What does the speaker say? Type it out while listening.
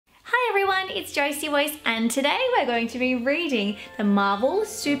it's JosieWose and today we're going to be reading the Marvel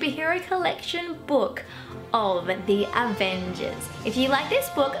Superhero Collection book of the Avengers. If you like this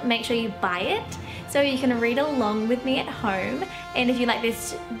book, make sure you buy it so you can read along with me at home. And if you like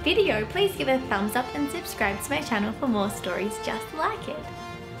this video, please give it a thumbs up and subscribe to my channel for more stories just like it.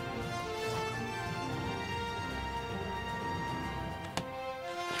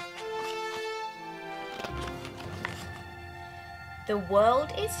 The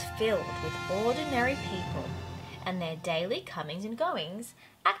world is filled with ordinary people and their daily comings and goings,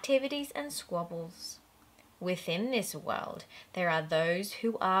 activities and squabbles. Within this world, there are those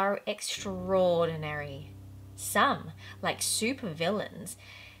who are extraordinary. Some, like supervillains,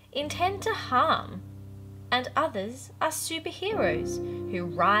 intend to harm, and others are superheroes who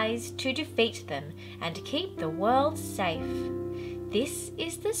rise to defeat them and keep the world safe. This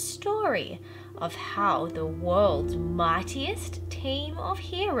is the story of how the world's mightiest team of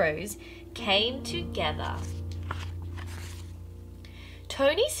heroes came together.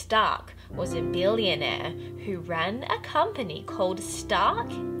 Tony Stark was a billionaire who ran a company called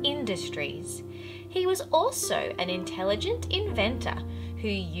Stark Industries. He was also an intelligent inventor who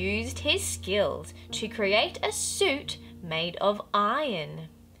used his skills to create a suit made of iron.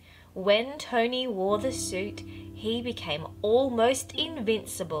 When Tony wore the suit, he became almost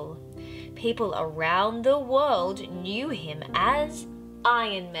invincible. People around the world knew him as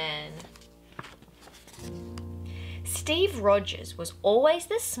Iron Man. Steve Rogers was always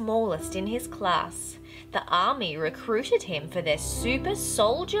the smallest in his class. The army recruited him for their super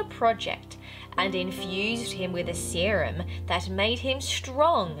soldier project and infused him with a serum that made him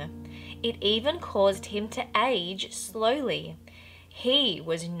strong. It even caused him to age slowly. He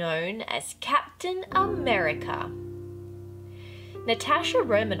was known as Captain America. Natasha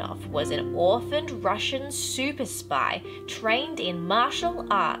Romanoff was an orphaned Russian super spy trained in martial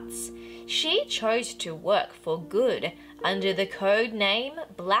arts. She chose to work for good under the code name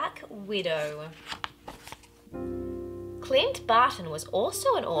Black Widow. Clint Barton was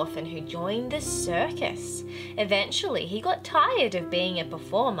also an orphan who joined the circus. Eventually, he got tired of being a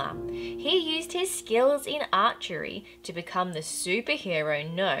performer. He used his skills in archery to become the superhero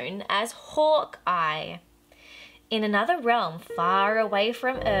known as Hawkeye. In another realm far away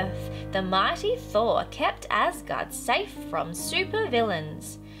from Earth, the mighty Thor kept Asgard safe from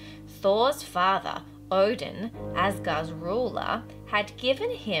supervillains. Thor's father, Odin, Asgard's ruler, had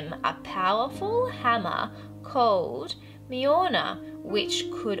given him a powerful hammer called Mjolnir, which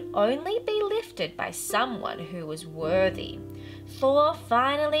could only be lifted by someone who was worthy. Thor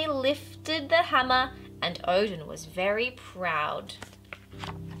finally lifted the hammer, and Odin was very proud.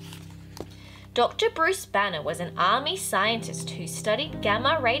 Dr. Bruce Banner was an army scientist who studied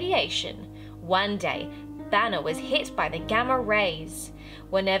gamma radiation. One day, Banner was hit by the gamma rays.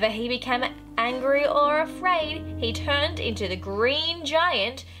 Whenever he became angry or afraid, he turned into the green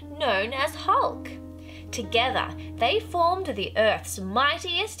giant known as Hulk. Together, they formed the Earth's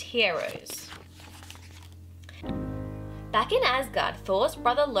mightiest heroes. Back in Asgard, Thor's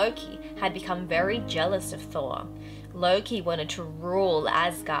brother Loki had become very jealous of Thor. Loki wanted to rule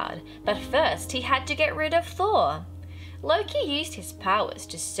Asgard, but first he had to get rid of Thor. Loki used his powers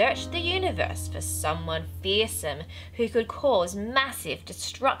to search the universe for someone fearsome who could cause massive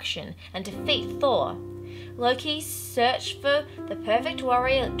destruction and defeat Thor. Loki's search for the perfect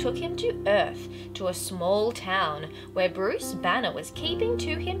warrior took him to Earth, to a small town where Bruce Banner was keeping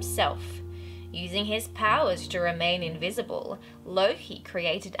to himself. Using his powers to remain invisible, Loki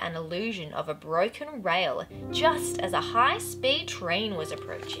created an illusion of a broken rail just as a high-speed train was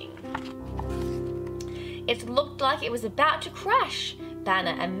approaching. It looked like it was about to crash.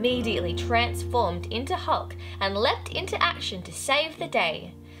 Banner immediately transformed into Hulk and leapt into action to save the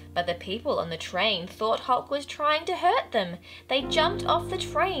day. But the people on the train thought Hulk was trying to hurt them. They jumped off the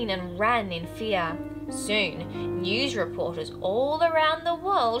train and ran in fear. Soon, news reporters all around the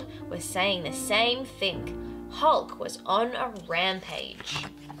world were saying the same thing. Hulk was on a rampage.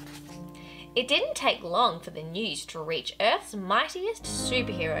 It didn't take long for the news to reach Earth's mightiest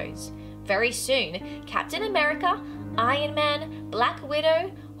superheroes. Very soon, Captain America, Iron Man, Black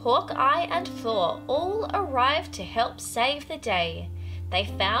Widow, Hawkeye and Thor all arrived to help save the day. They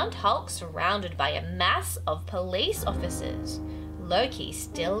found Hulk surrounded by a mass of police officers. Loki,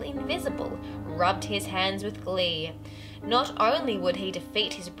 still invisible, rubbed his hands with glee. Not only would he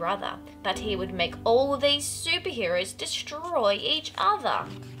defeat his brother, but he would make all these superheroes destroy each other.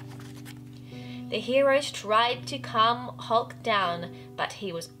 The heroes tried to calm Hulk down, but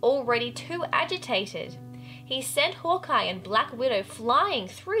he was already too agitated. He sent Hawkeye and Black Widow flying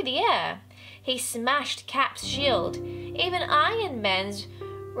through the air. He smashed Cap's shield. Even Iron Man's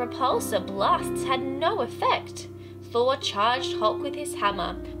Repulsor blasts had no effect. Thor charged Hulk with his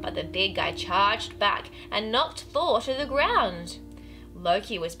hammer, but the big guy charged back and knocked Thor to the ground.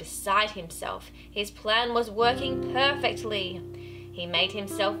 Loki was beside himself. His plan was working perfectly. He made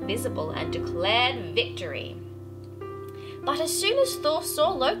himself visible and declared victory. But as soon as Thor saw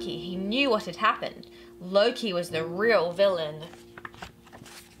Loki, he knew what had happened. Loki was the real villain.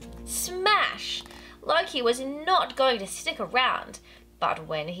 Smash! Loki was not going to stick around, but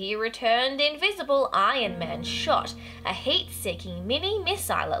when he returned invisible, Iron Man shot a heat-seeking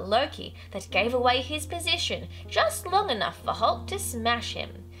mini-missile at Loki that gave away his position just long enough for Hulk to smash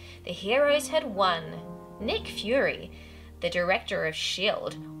him. The heroes had won. Nick Fury, the director of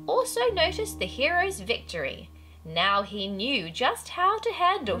S.H.I.E.L.D., also noticed the heroes' victory. Now he knew just how to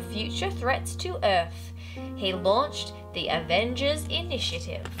handle future threats to Earth. He launched the Avengers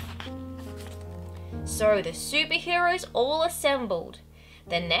initiative. So the superheroes all assembled.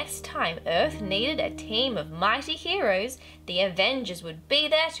 The next time Earth needed a team of mighty heroes, the Avengers would be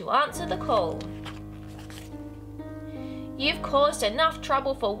there to answer the call. "You've caused enough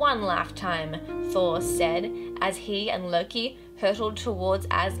trouble for one lifetime," Thor said as he and Loki hurtled towards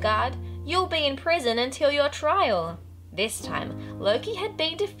Asgard. "You'll be in prison until your trial." This time, Loki had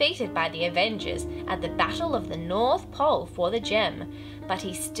been defeated by the Avengers at the Battle of the North Pole for the gem, but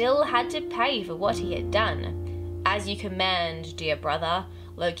he still had to pay for what he had done. "As you command, dear brother,"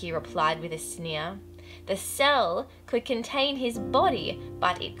 Loki replied with a sneer. The cell could contain his body,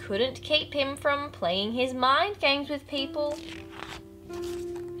 but it couldn't keep him from playing his mind games with people.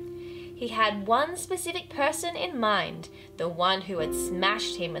 He had one specific person in mind, the one who had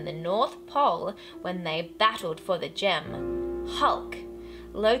smashed him in the North Pole when they battled for the gem. Hulk.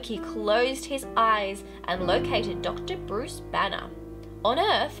 Loki closed his eyes and located Dr. Bruce Banner. On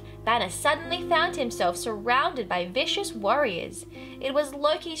Earth, Banner suddenly found himself surrounded by vicious warriors. It was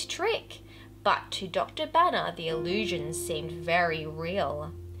Loki's trick, but to Dr. Banner the illusion seemed very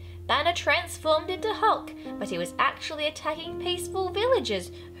real. Banner transformed into Hulk, but he was actually attacking peaceful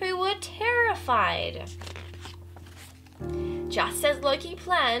villagers who were terrified. Just as Loki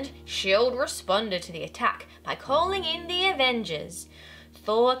planned, S.H.I.E.L.D. responded to the attack by calling in the Avengers.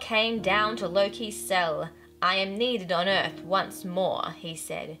 Thor came down to Loki's cell. "I am needed on Earth once more," he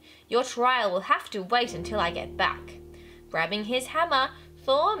said. "Your trial will have to wait until I get back." Grabbing his hammer,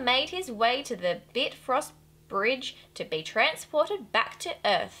 Thor made his way to the Bifrost Bridge to be transported back to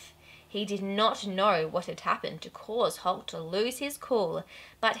Earth. He did not know what had happened to cause Hulk to lose his cool,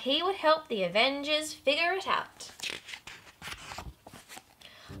 but he would help the Avengers figure it out.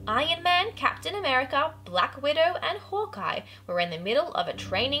 Iron Man, Captain America, Black Widow, and Hawkeye were in the middle of a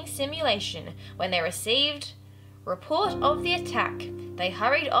training simulation when they received report of the attack. They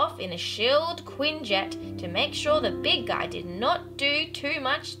hurried off in a S.H.I.E.L.D. Quinjet to make sure the big guy did not do too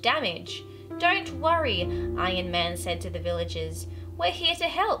much damage. "Don't worry," Iron Man said to the villagers. "We're here to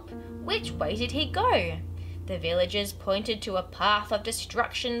help. Which way did he go?" The villagers pointed to a path of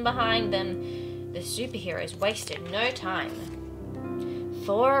destruction behind them. The superheroes wasted no time.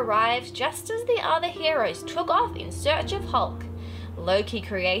 Thor arrived just as the other heroes took off in search of Hulk. Loki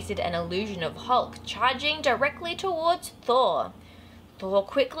created an illusion of Hulk charging directly towards Thor. Thor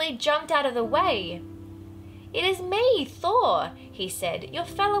quickly jumped out of the way. "It is me, Thor," he said, "your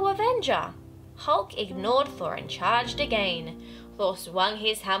fellow Avenger." Hulk ignored Thor and charged again. Thor swung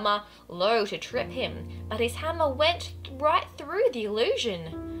his hammer low to trip him, but his hammer went right through the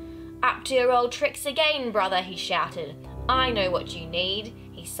illusion. "Up to your old tricks again, brother," he shouted. "I know what you need."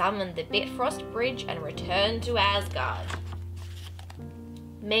 He summoned the Bifrost Bridge and returned to Asgard.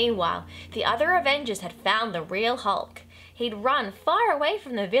 Meanwhile, the other Avengers had found the real Hulk. He'd run far away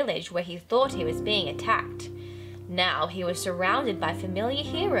from the village where he thought he was being attacked. Now he was surrounded by familiar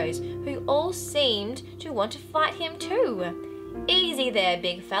heroes who all seemed to want to fight him too. "Easy there,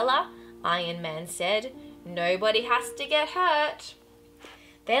 big fella," Iron Man said. "Nobody has to get hurt."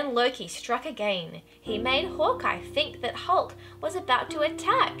 Then Loki struck again. He made Hawkeye think that Hulk was about to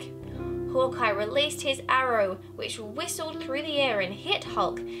attack. Hawkeye released his arrow, which whistled through the air and hit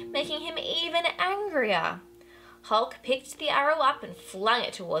Hulk, making him even angrier. Hulk picked the arrow up and flung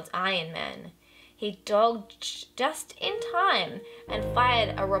it towards Iron Man. He dodged just in time and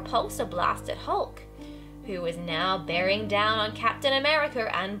fired a repulsor blast at Hulk, who was now bearing down on Captain America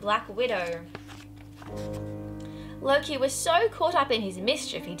and Black Widow. Loki was so caught up in his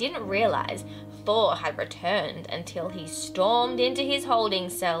mischief he didn't realize Thor had returned until he stormed into his holding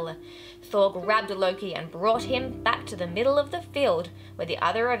cell. Thor grabbed Loki and brought him back to the middle of the field where the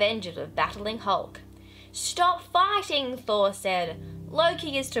other Avengers were battling Hulk. "Stop fighting," Thor said.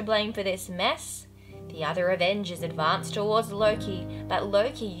 "Loki is to blame for this mess." The other Avengers advanced towards Loki, but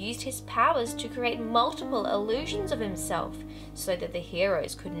Loki used his powers to create multiple illusions of himself so that the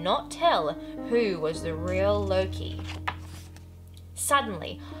heroes could not tell who was the real Loki.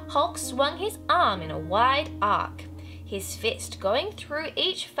 Suddenly, Hulk swung his arm in a wide arc, his fist going through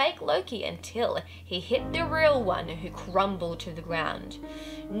each fake Loki until he hit the real one, who crumbled to the ground.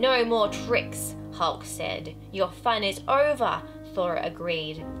 "No more tricks," Hulk said. "Your fun is over," Thor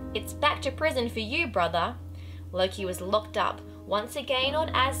agreed. "It's back to prison for you, brother." Loki was locked up once again on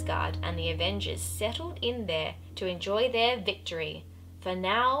Asgard, and the Avengers settled in there to enjoy their victory. For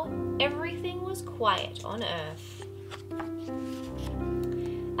now, everything was quiet on Earth.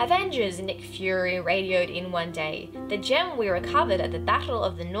 Avengers, Nick Fury radioed in one day. "The gem we recovered at the Battle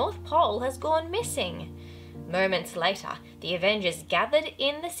of the North Pole has gone missing." Moments later, the Avengers gathered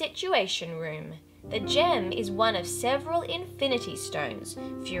in the Situation Room. "The gem is one of several Infinity Stones,"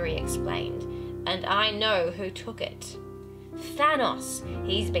 Fury explained, "and I know who took it. Thanos.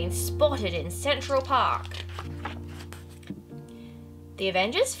 He's been spotted in Central Park." The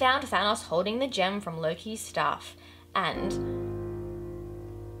Avengers found Thanos holding the gem from Loki's staff and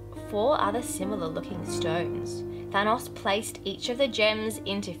 4 other similar-looking stones. Thanos placed each of the gems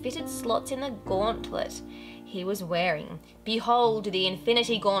into fitted slots in the gauntlet he was wearing. "Behold the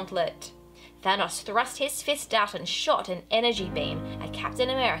Infinity Gauntlet." Thanos thrust his fist out and shot an energy beam at Captain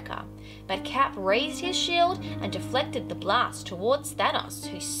America, but Cap raised his shield and deflected the blast towards Thanos,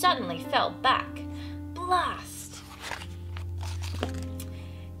 who suddenly fell back. Blast!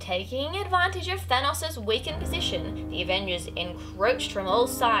 Taking advantage of Thanos' weakened position, the Avengers encroached from all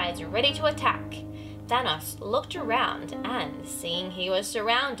sides, ready to attack. Thanos looked around and, seeing he was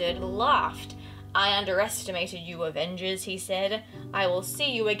surrounded, laughed. "I underestimated you, Avengers," he said. "I will see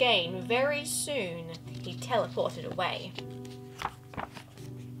you again very soon." He teleported away.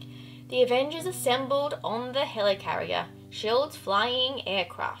 The Avengers assembled on the helicarrier, shields flying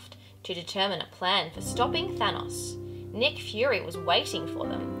aircraft, to determine a plan for stopping Thanos. Nick Fury was waiting for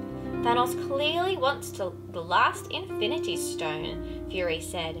them. "Thanos clearly wants the last Infinity Stone," Fury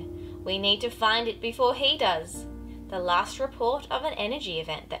said. "We need to find it before he does." The last report of an energy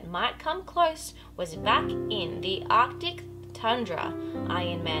event that might come close was back in the Arctic tundra,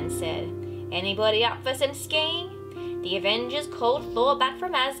 Iron Man said. "Anybody up for some skiing?" The Avengers called Thor back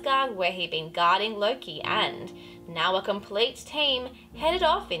from Asgard, where he'd been guarding Loki, and, now a complete team, headed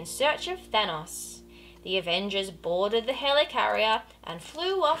off in search of Thanos. The Avengers boarded the helicarrier and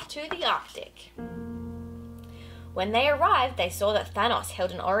flew off to the Arctic. When they arrived, they saw that Thanos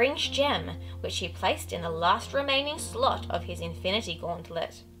held an orange gem, which he placed in the last remaining slot of his Infinity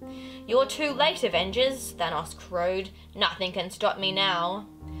Gauntlet. "You're too late, Avengers," Thanos crowed. "Nothing can stop me now."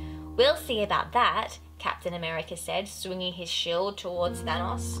 "We'll see about that," Captain America said, swinging his shield towards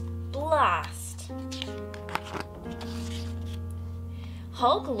Thanos. Blast!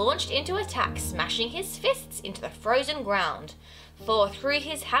 Hulk launched into attack, smashing his fists into the frozen ground. Thor threw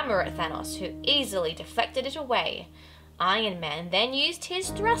his hammer at Thanos, who easily deflected it away. Iron Man then used his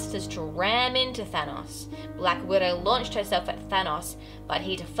thrusters to ram into Thanos. Black Widow launched herself at Thanos, but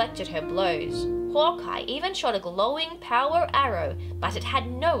he deflected her blows. Hawkeye even shot a glowing power arrow, but it had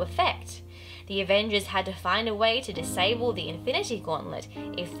no effect. The Avengers had to find a way to disable the Infinity Gauntlet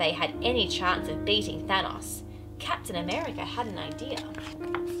if they had any chance of beating Thanos. Captain America had an idea.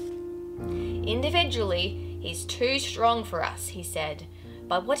 "Individually, he's too strong for us," he said.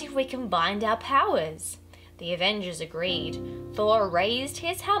 "But what if we combined our powers?" The Avengers agreed. Thor raised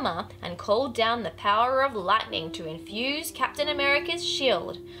his hammer and called down the power of lightning to infuse Captain America's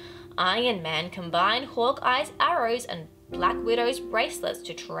shield. Iron Man combined Hawkeye's arrows and Black Widow's bracelets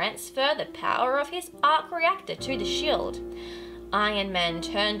to transfer the power of his arc reactor to the shield. Iron Man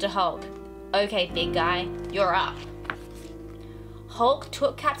turned to Hulk. "Okay, big guy, you're up." Hulk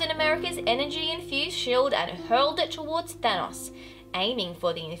took Captain America's energy-infused shield and hurled it towards Thanos, aiming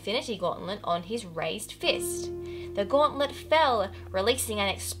for the Infinity Gauntlet on his raised fist. The gauntlet fell, releasing an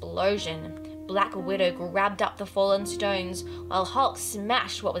explosion. Black Widow grabbed up the fallen stones, while Hulk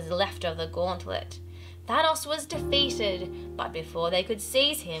smashed what was left of the gauntlet. Thanos was defeated, but before they could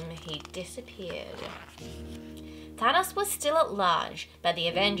seize him, he disappeared. Thanos was still at large, but the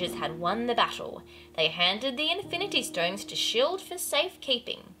Avengers had won the battle. They handed the Infinity Stones to S.H.I.E.L.D. for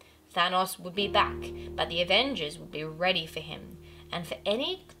safekeeping. Thanos would be back, but the Avengers would be ready for him, and for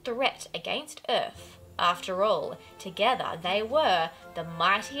any threat against Earth. After all, together they were the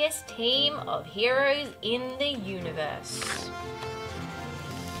mightiest team of heroes in the universe.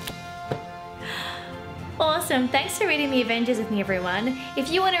 Awesome, thanks for reading the Avengers with me, everyone. If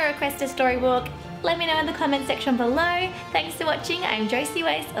you want to request a storybook, let me know in the comment section below. Thanks for watching. I'm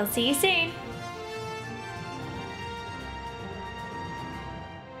JosieWose. I'll see you soon.